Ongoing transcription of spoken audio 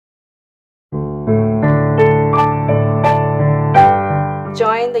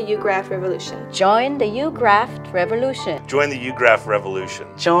Join the UGraft revolution. Join the UGraft revolution. Join the UGraft revolution.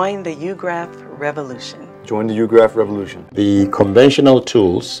 Join the UGraft revolution. Join the UGraft revolution. The conventional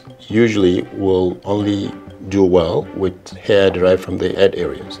tools usually will only do well with hair derived from the head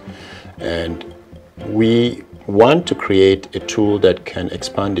areas. And we want to create a tool that can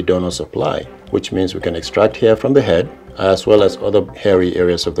expand the donor supply, which means we can extract hair from the head as well as other hairy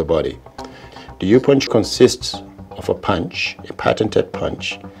areas of the body. The U-punch consists of a punch, a patented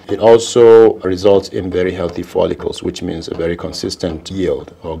punch. It also results in very healthy follicles, which means a very consistent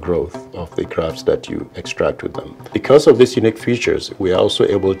yield or growth of the grafts that you extract with them. Because of these unique features, we are also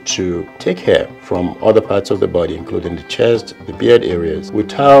able to take hair from other parts of the body, including the chest, the beard areas,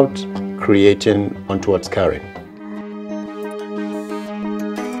 without creating untoward scarring.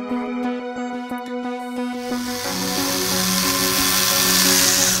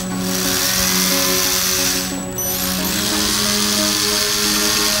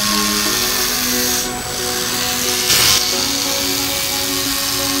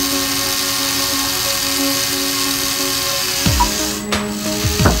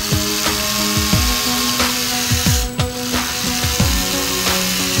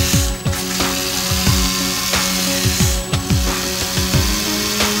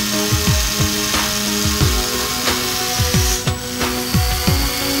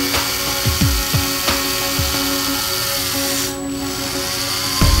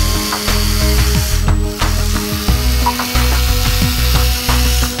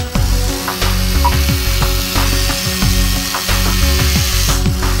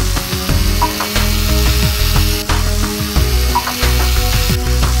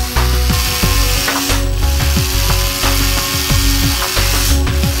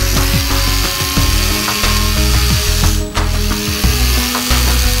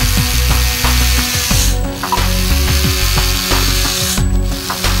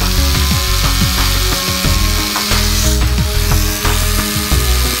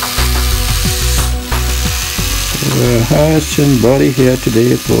 Harvesting body hair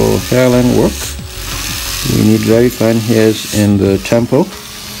today for hairline work. We need very fine hairs in the temple,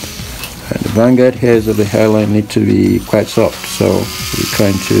 and the vanguard hairs of the hairline need to be quite soft, so we're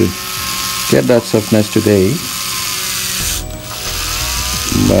trying to get that softness today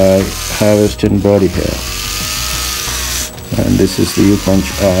by harvesting body hair. And this is the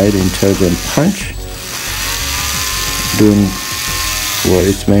U-punch eye, the intelligent punch, doing what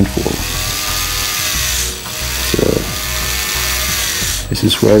it's meant for. This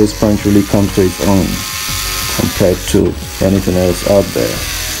is where this punch really comes to its own compared to anything else out there,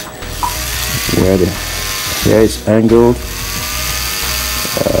 where the hair is angled,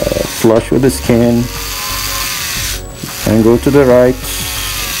 flush with the skin, angle to the right,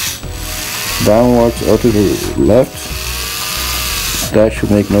 downwards or to the left. That should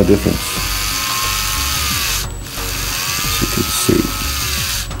make no difference, as you can see.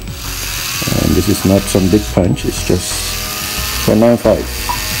 And this is not some big punch, it's just 0.95,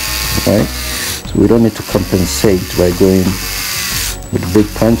 right? So we don't need to compensate by going with big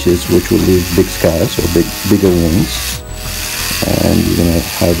punches, which will leave big scars or bigger wounds, and you're going to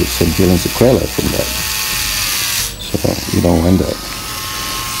have some healing sequelae from that. So you don't want that.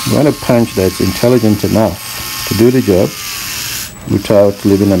 You want a punch that's intelligent enough to do the job without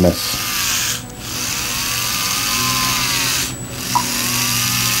leaving a mess.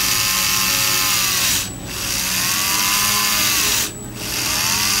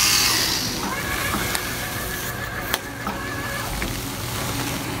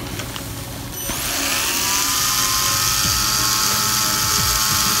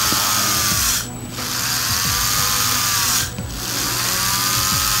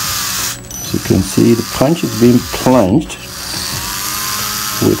 You can see the punch is being plunged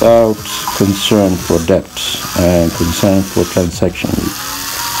without concern for depth and concern for transection.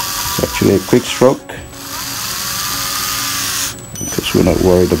 It's actually a quick stroke because we're not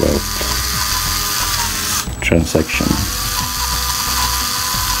worried about transection.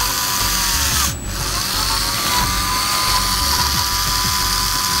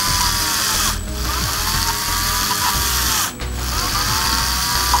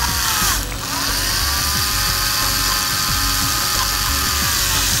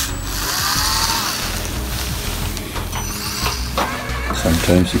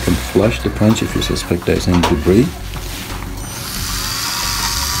 Sometimes you can flush the punch if you suspect there's any debris.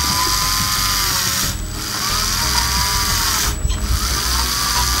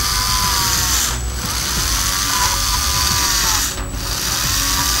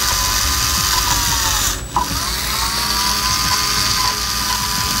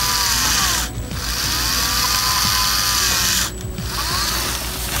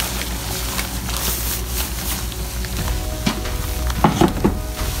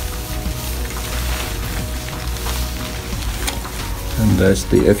 And that's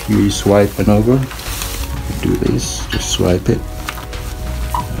the FUE swipe maneuver. You do this, just swipe it.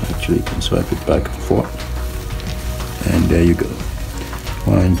 Actually, you can swipe it back and forth. And there you go.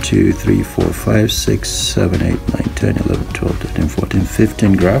 1, 2, 3, 4, 5, 6, 7, 8, 9, 10, 11, 12, 13, 14,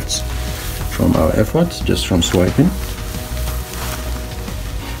 15 grafts from our efforts, just from swiping.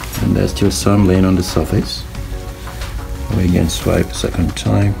 And there's still some laying on the surface. We again swipe a second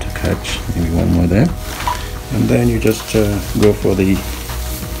time to catch maybe one more there. And then you just go for the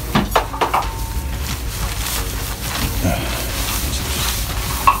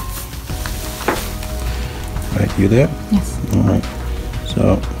right, you there? Yes. All right.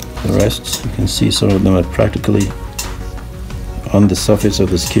 So the rest, you can see some of them are practically on the surface of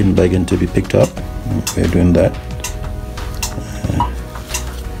the skin begging to be picked up. We're doing that.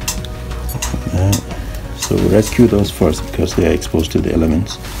 So we rescue those first because they are exposed to the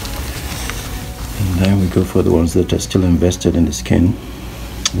elements. And then we go for the ones that are still invested in the skin.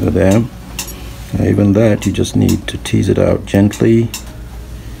 Go there. Even that, you just need to tease it out gently.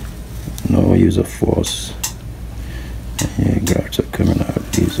 No use of force. And your grafts are coming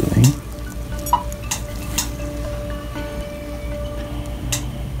out easily.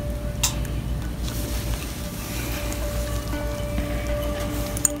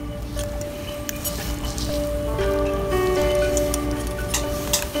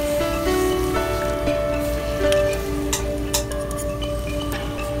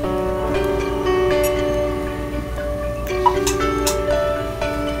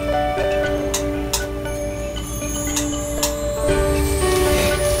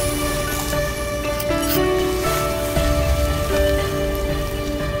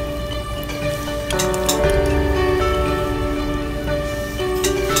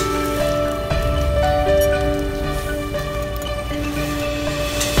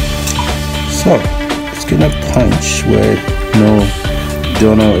 So, skin up punch where no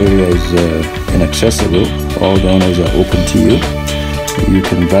donor area is inaccessible, all donors are open to you. You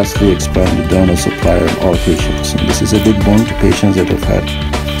can vastly expand the donor supply on all patients. And this is a big boon to patients that have had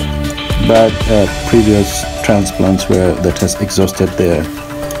bad previous transplants that has exhausted their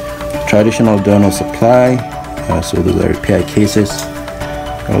traditional donor supply. So those are repair cases.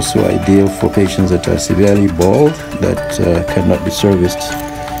 Also ideal for patients that are severely bald that cannot be serviced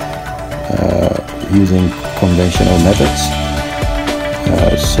using conventional methods.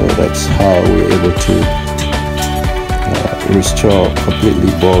 So that's how we're able to restore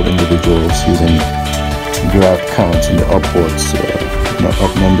completely bald individuals using graft counts in the upwards,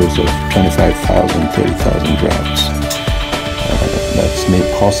 up numbers of 25,000, 30,000 grafts. That's made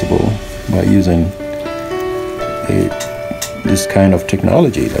possible by using this kind of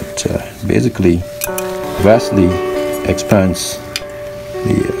technology that basically vastly expands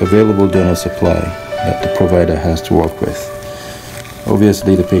the available donor supply that the provider has to work with.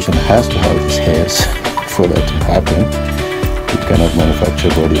 Obviously, the patient has to have his hairs for that to happen. You cannot manufacture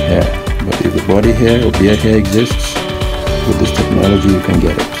body hair. But if the body hair or beard hair exists, with this technology you can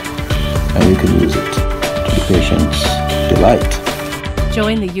get it. And you can use it to the patient's delight.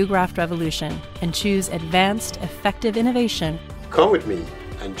 Join the UGraft revolution and choose advanced, effective innovation. Come with me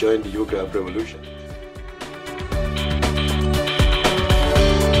and join the UGraft revolution.